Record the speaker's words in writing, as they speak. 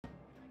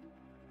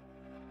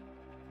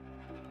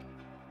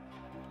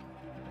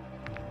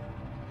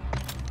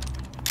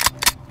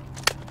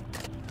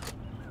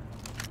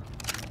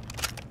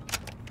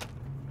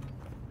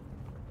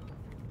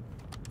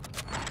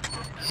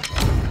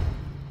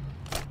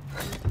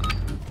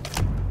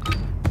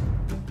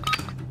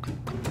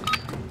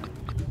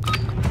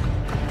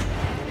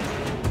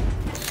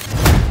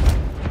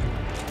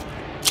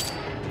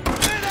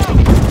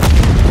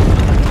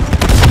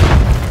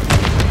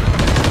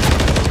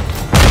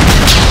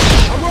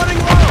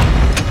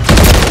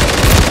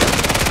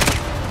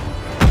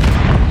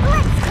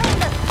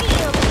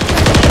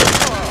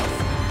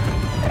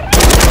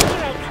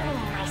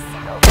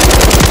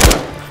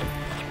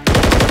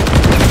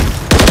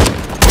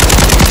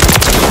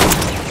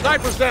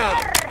Sniper's down!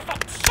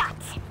 Perfect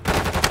shot!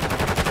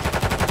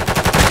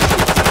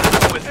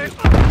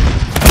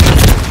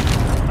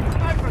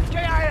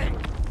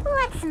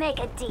 Let's make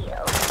a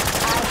deal.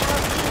 I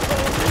help you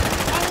win,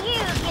 and you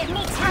give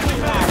me tummy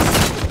rest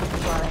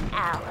for an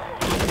hour.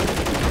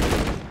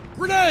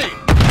 Grenade!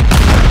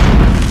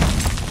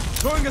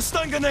 Throwing a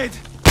stun grenade!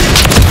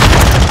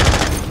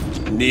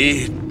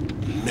 Need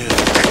milk.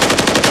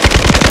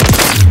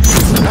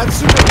 That's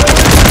super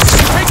delicious!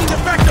 Taking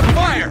effective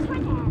fire!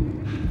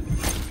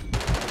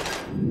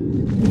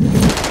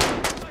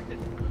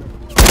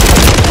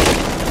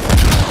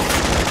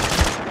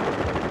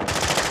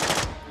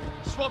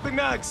 Swapping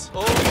mags!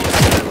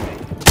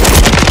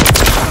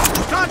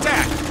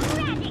 Contact!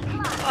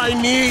 I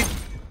need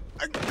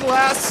a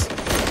glass.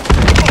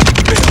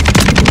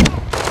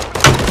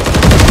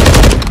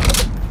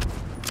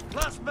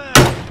 Last man!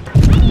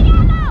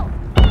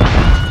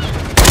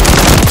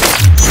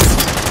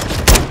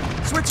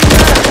 Switching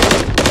back!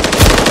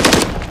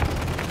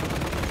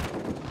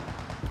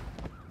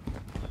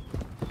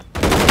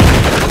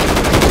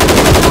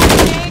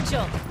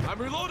 Angel. I'm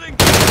reloading!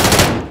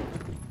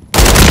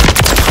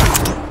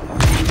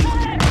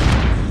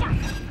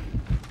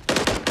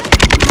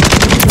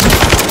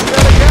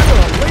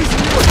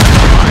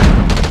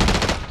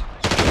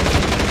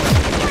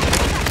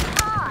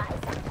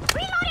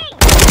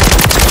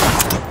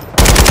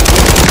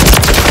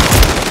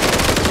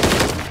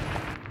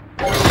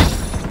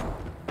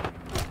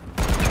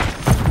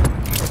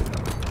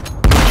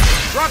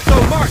 Drop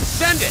zone marked!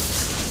 Send it!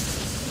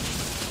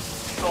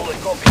 Solid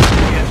copy.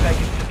 Care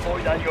package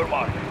deployed on your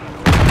mark.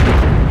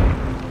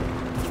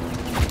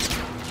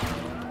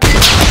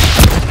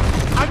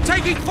 I'm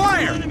taking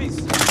fire! Enemies!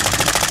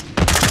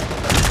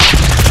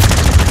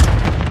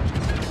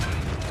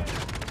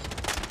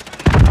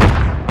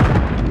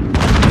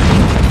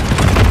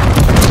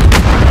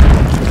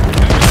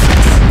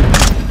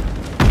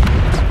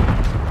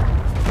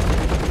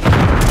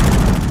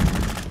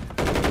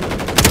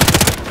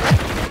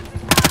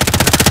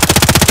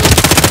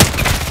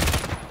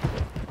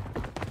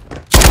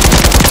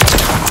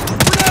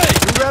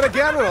 Do that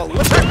again or I'll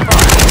lift that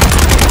fire!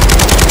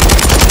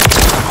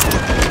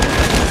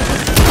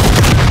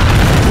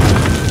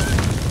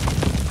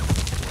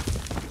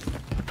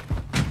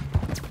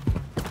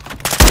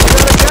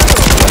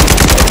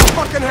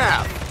 Fucking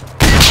half.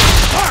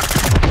 Mark!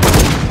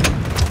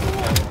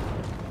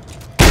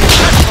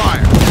 That's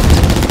fire!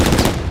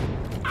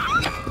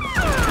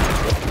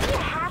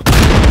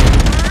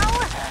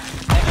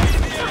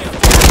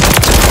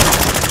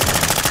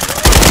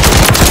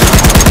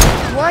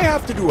 Do I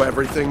have to do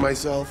everything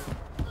myself?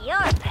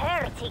 You're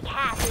pretty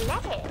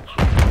athletic.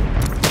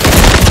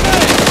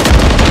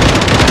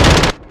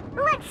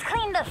 Let's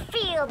clean the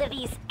field of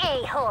these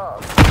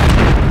a-holes.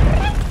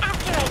 Right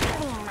after I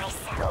clean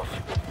myself.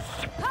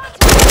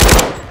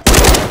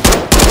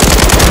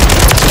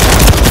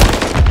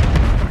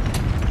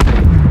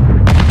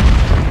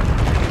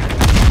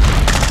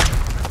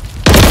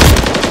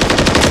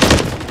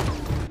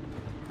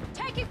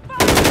 Taking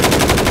fire.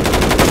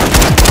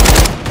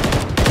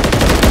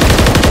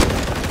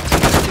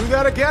 Do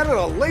that again and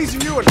I'll laser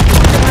you in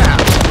fucking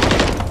half!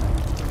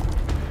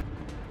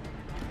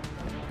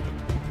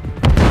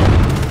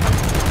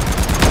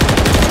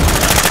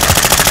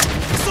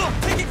 Stop!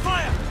 Taking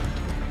fire!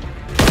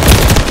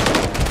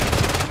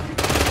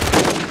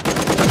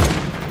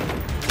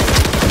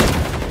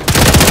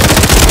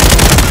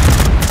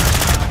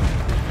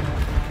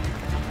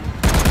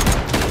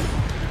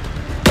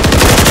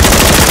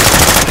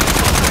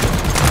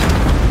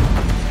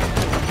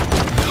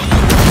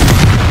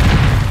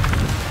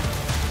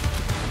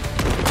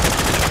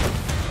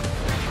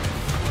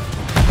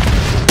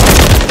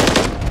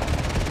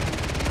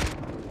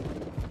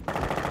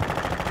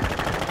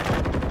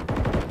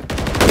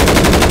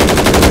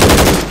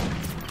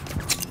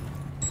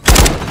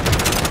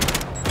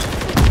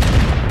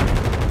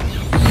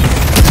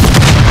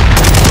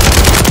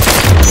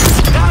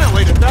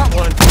 Violated that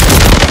one!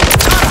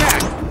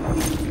 Contact!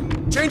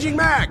 Changing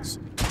mags!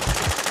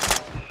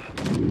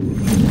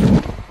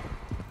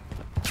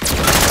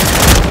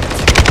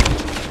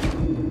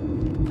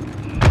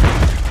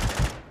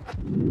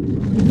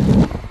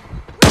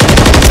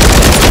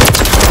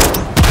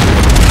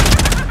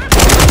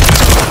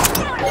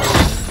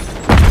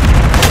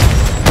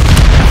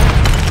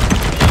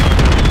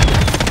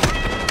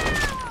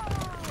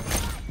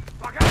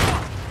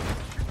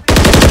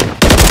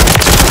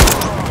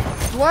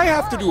 Do I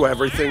have to do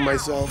everything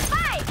myself?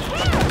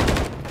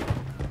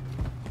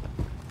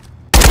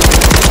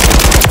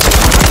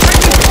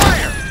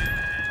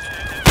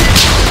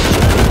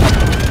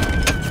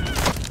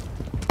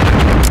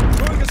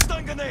 Throwing a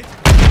stun grenade!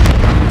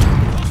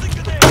 Closing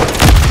grenade!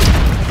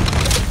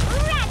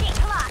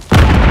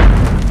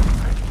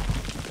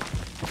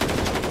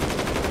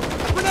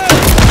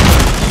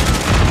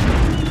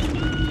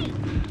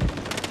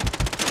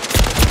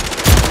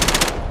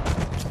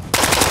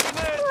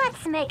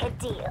 Let's make a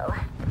deal.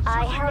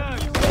 I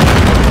help you win,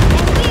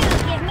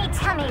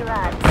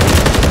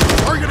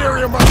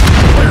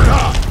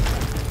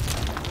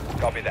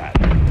 Copy that.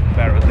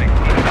 Barreling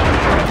inbound.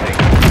 Barreling.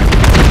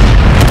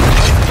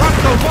 Drop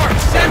the mark!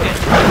 Send it!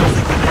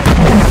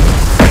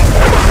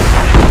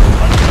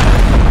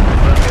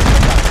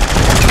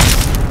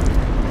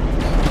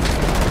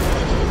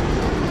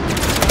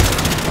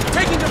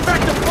 Taking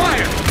effective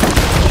fire!